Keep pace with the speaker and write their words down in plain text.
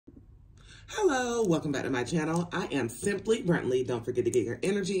Hello, welcome back to my channel. I am Simply Brentley. Don't forget to get your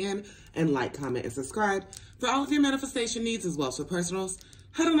energy in and like, comment, and subscribe. For all of your manifestation needs as well as for personals,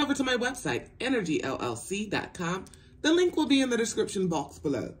 head on over to my website, energyllc.com. The link will be in the description box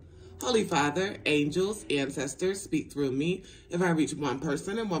below. Holy Father, angels, ancestors, speak through me. If I reach one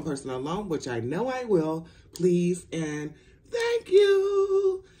person and one person alone, which I know I will, please and thank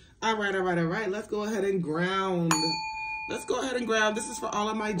you. All right. Let's go ahead and ground. This is for all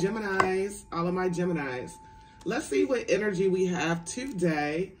of my Geminis. Let's see what energy we have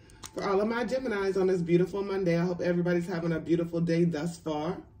today for all of my Geminis on this beautiful Monday. I hope everybody's having a beautiful day thus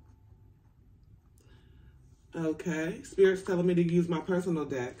far. Okay, Spirit's telling me to use my personal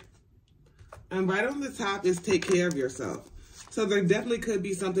deck. And right on the top is take care of yourself. So there definitely could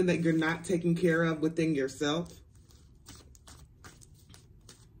be something that you're not taking care of within yourself.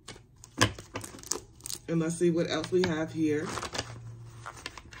 And let's see what else we have here.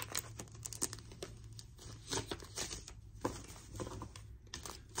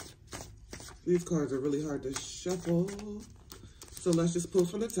 These cards are really hard to shuffle. So let's just pull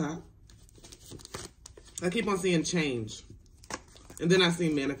from the top. I keep on seeing change. And then I see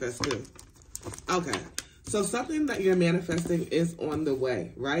manifest too. Okay. So something that you're manifesting is on the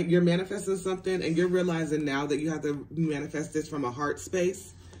way, right? You're manifesting something and you're realizing now that you have to manifest this from a heart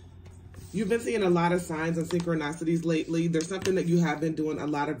space. You've been seeing a lot of signs and synchronicities lately. There's something that you have been doing a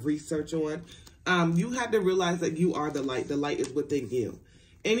lot of research on. You had to realize that you are the light. The light is within you.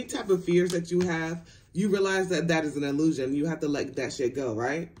 Any type of fears that you have, you realize that that is an illusion. You have to let that shit go,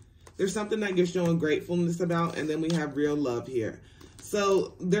 right? There's something that you're showing gratefulness about, and then we have real love here.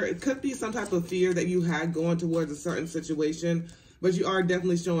 So there could be some type of fear that you had going towards a certain situation, but you are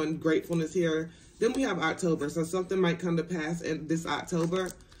definitely showing gratefulness here. Then we have October. So something might come to pass in this October.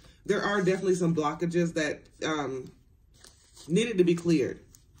 There are definitely some blockages that needed to be cleared.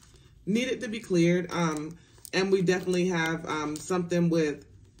 And we definitely have something with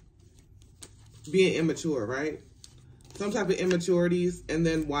being immature, right? Some type of immaturities, and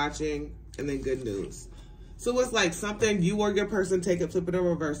then watching, and then good news. So it's like something you or your person, take it, flip it, or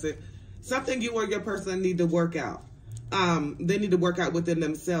reverse it. Something you or your person need to work out. They need to work out within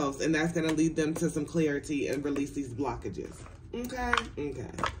themselves, and that's going to lead them to some clarity and release these blockages. Okay.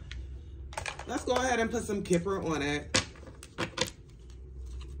 Let's go ahead and put some Kipper on it.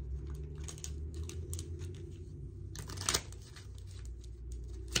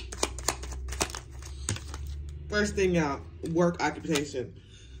 First thing out, work occupation.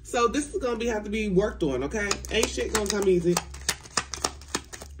 So this is going to have to be worked on, okay? Ain't shit going to come easy.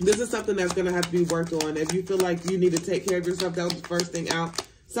 This is something that's going to have to be worked on. If you feel like you need to take care of yourself, that was the first thing out.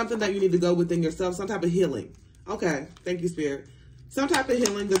 Something that you need to go within yourself, some type of healing. Okay, thank you, Spirit. Some type of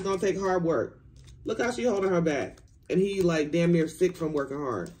healing that's going to take hard work. Look how she holding her back. And he like damn near sick from working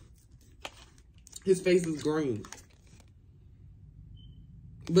hard. His face is green.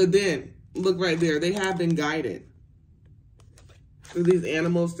 But then, look right there. They have been guided. Through these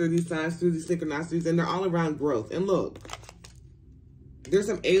animals, through these signs, through these synchronicities. And they're all around growth. And look. There's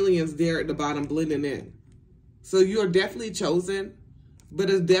some aliens there at the bottom blending in. So you're definitely chosen. But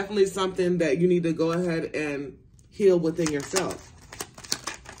it's definitely something that you need to go ahead and heal within yourself.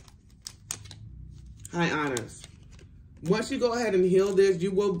 High honors. Once you go ahead and heal this,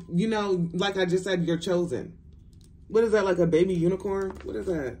 you will, you know, like I just said, you're chosen. What is that, like a baby unicorn? What is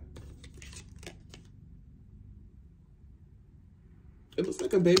that? It looks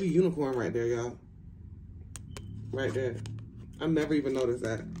like a baby unicorn right there, y'all. Right there. I've never even noticed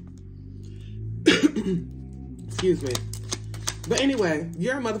that. Excuse me. But anyway,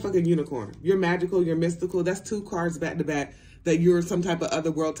 you're a motherfucking unicorn. You're magical, you're mystical. That's 2 cards back to back. That you're some type of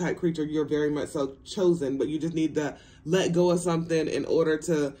otherworld type creature. You're very much so chosen, but you just need to let go of something in order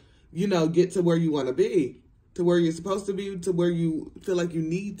to, you know, get to where you want to be, to where you're supposed to be, to where you feel like you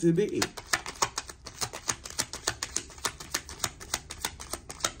need to be.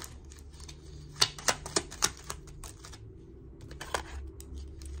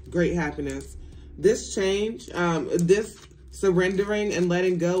 Great happiness. This change, this surrendering and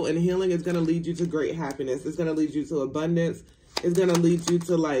letting go and healing is going to lead you to great happiness. It's going to lead you to abundance. It's going to lead you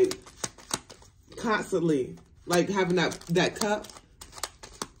to, like, constantly, like, having that cup.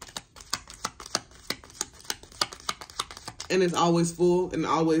 And it's always full and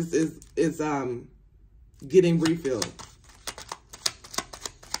always is getting refilled.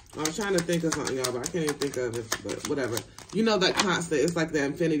 I was trying to think of something, y'all, but I can't even think of it. But whatever. You know that constant. It's like the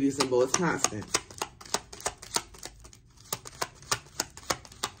infinity symbol. It's constant.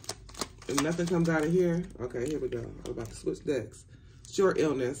 And nothing comes out of here. Okay, here we go. I'm about to switch decks. Short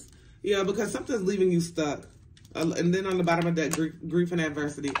illness. Yeah, because something's leaving you stuck. And then on the bottom of that, grief and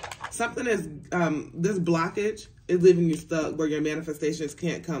adversity. Something is, this blockage is leaving you stuck where your manifestations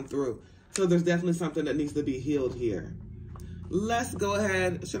can't come through. So there's definitely something that needs to be healed here. Let's go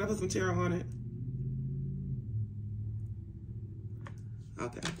ahead. Should I put some tarot on it?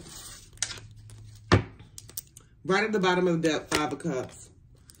 Okay. Right at the bottom of the deck, 5 of Cups.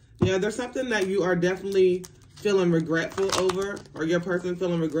 Yeah, there's something that you are definitely feeling regretful over, or your person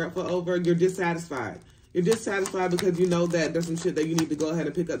feeling regretful over. You're dissatisfied. You're dissatisfied because you know that there's some shit that you need to go ahead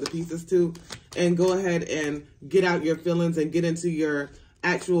and pick up the pieces to, and go ahead and get out your feelings and get into your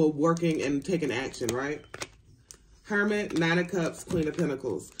actual working and taking action, right? Hermit, 9 of Cups, Queen of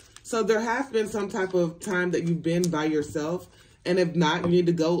Pentacles. So there has been some type of time that you've been by yourself. And if not, you need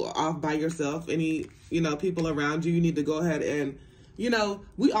to go off by yourself. Any, people around you, you need to go ahead and,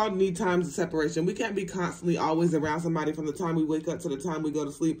 we all need times of separation. We can't be constantly always around somebody from the time we wake up to the time we go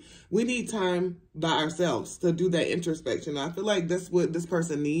to sleep. We need time by ourselves to do that introspection. I feel like that's what this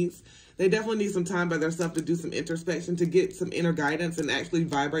person needs. They definitely need some time by themselves to do some introspection, to get some inner guidance and actually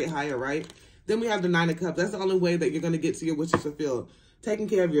vibrate higher, right? Then we have the 9 of Cups. That's the only way that you're going to get to your wishes fulfilled. Taking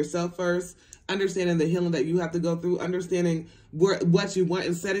care of yourself first, understanding the healing that you have to go through, understanding what you want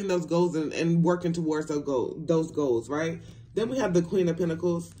and setting those goals and working towards those goals, right? Then we have the Queen of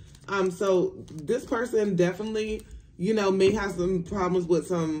Pentacles. So this person definitely, may have some problems with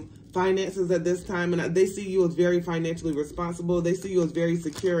some finances at this time, and they see you as very financially responsible. They see you as very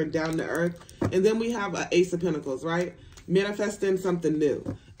secure and down to earth. And then we have an Ace of Pentacles, right? Manifesting something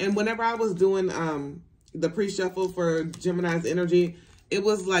new. And whenever I was doing the pre-shuffle for Gemini's energy, it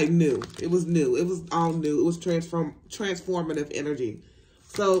was like new. It was new. It was all new. It was transformative energy.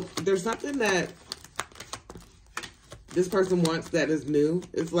 So there's something that this person wants that is new.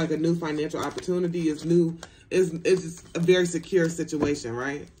 It's like a new financial opportunity. It's new. It's just a very secure situation,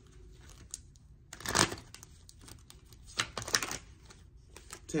 right?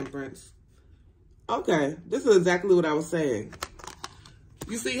 Temperance. Okay, this is exactly what I was saying.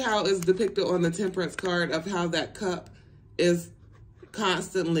 You see how it's depicted on the Temperance card of how that cup is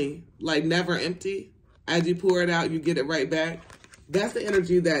constantly, like, never empty. As you pour it out, you get it right back. That's the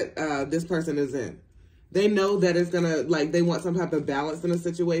energy that this person is in. They know that it's going to, like, they want some type of balance in a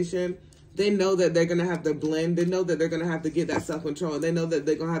situation. They know that they're going to have to blend. They know that they're going to have to get that self-control. They know that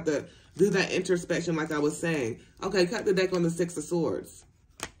they're going to have to do that introspection like I was saying. Okay, cut the deck on the 6 of Swords.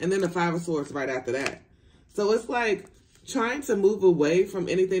 And then the 5 of Swords right after that. So it's like trying to move away from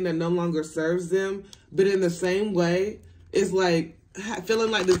anything that no longer serves them. But in the same way, it's like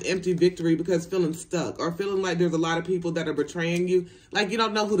feeling like this empty victory because feeling stuck. Or feeling like there's a lot of people that are betraying you. Like you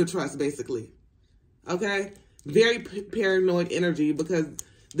don't know who to trust, basically. Okay? Very paranoid energy because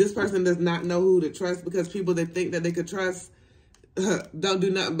this person does not know who to trust because people they think that they could trust don't do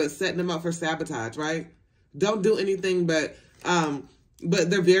nothing but setting them up for sabotage, right? Don't do anything but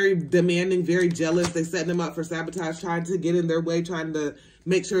they're very demanding, very jealous. They're setting them up for sabotage, trying to get in their way, trying to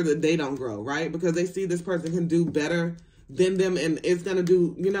make sure that they don't grow, right? Because they see this person can do better than them and it's going to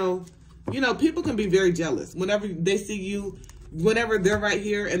do, people can be very jealous. Whenever they see you, whenever they're right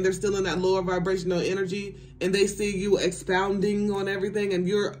here and they're still in that lower vibrational energy and they see you expounding on everything and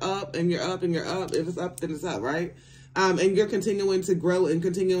you're up and you're up and you're up. If it's up, then it's up, right? And you're continuing to grow and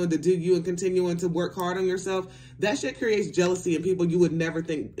continuing to do you and continuing to work hard on yourself, that shit creates jealousy in people you would never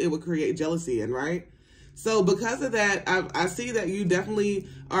think it would create jealousy in, right? So because of that, I see that you definitely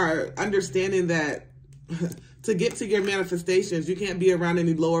are understanding that to get to your manifestations, you can't be around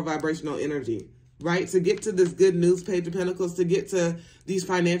any lower vibrational energy, right? To get to this good news, Page of Pentacles, to get to these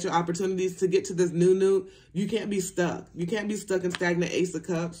financial opportunities, to get to this new, you can't be stuck. You can't be stuck in stagnant Ace of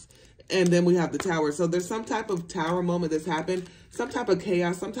Cups. And then we have the Tower. So there's some type of Tower moment that's happened, some type of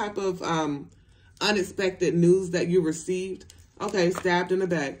chaos, some type of unexpected news that you received. Okay, stabbed in the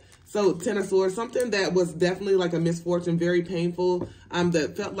back. So 10 of Swords, something that was definitely like a misfortune, very painful,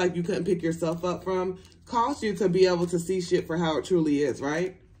 that felt like you couldn't pick yourself up from, caused you to be able to see shit for how it truly is,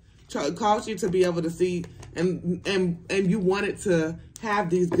 right? Caused you to be able to see, and you wanted to have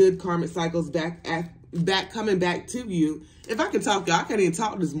these good karmic cycles back coming back to you. If I can talk, y'all, I can't even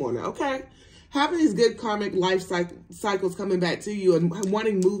talk this morning, okay? Having these good karmic life cycles coming back to you and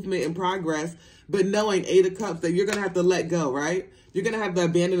wanting movement and progress, but knowing 8 of Cups that you're going to have to let go, right? You're going to have to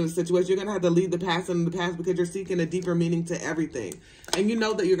abandon the situation. You're going to have to leave the past in the past because you're seeking a deeper meaning to everything. And you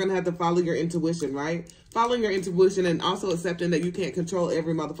know that you're going to have to follow your intuition, right? Following your intuition and also accepting that you can't control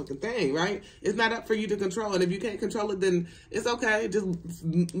every motherfucking thing, right? It's not up for you to control. And if you can't control it, then it's okay. Just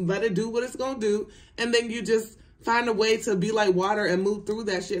let it do what it's going to do. And then you just find a way to be like water and move through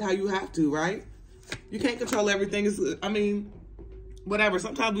that shit how you have to, right? You can't control everything. whatever.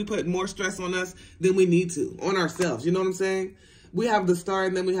 Sometimes we put more stress on us than we need to, on ourselves. You know what I'm saying? We have the Star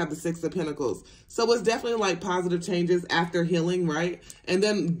and then we have the Six of Pentacles. So it's definitely like positive changes after healing, right? And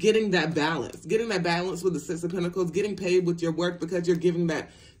then getting that balance with the Six of Pentacles, getting paid with your work because you're giving that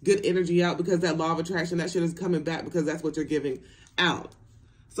good energy out, because that law of attraction, that shit is coming back because that's what you're giving out.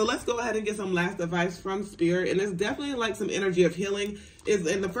 So let's go ahead and get some last advice from Spirit. And it's definitely like some energy of healing.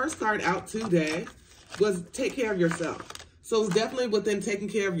 And the first card out today was take care of yourself. So it's definitely within taking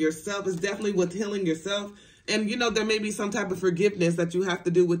care of yourself. It's definitely with healing yourself. And, you know, there may be some type of forgiveness that you have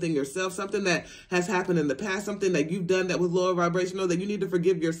to do within yourself, something that has happened in the past, something that you've done that was lower vibrational, that you need to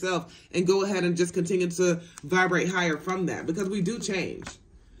forgive yourself and go ahead and just continue to vibrate higher from that, because we do change.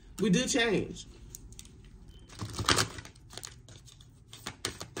 We do change.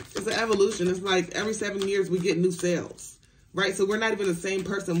 It's an evolution. It's like every 7 years we get new cells, right? So we're not even the same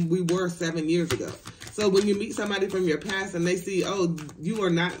person we were 7 years ago. So when you meet somebody from your past and they see, oh, you are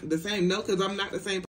not the same. No, because I'm not the same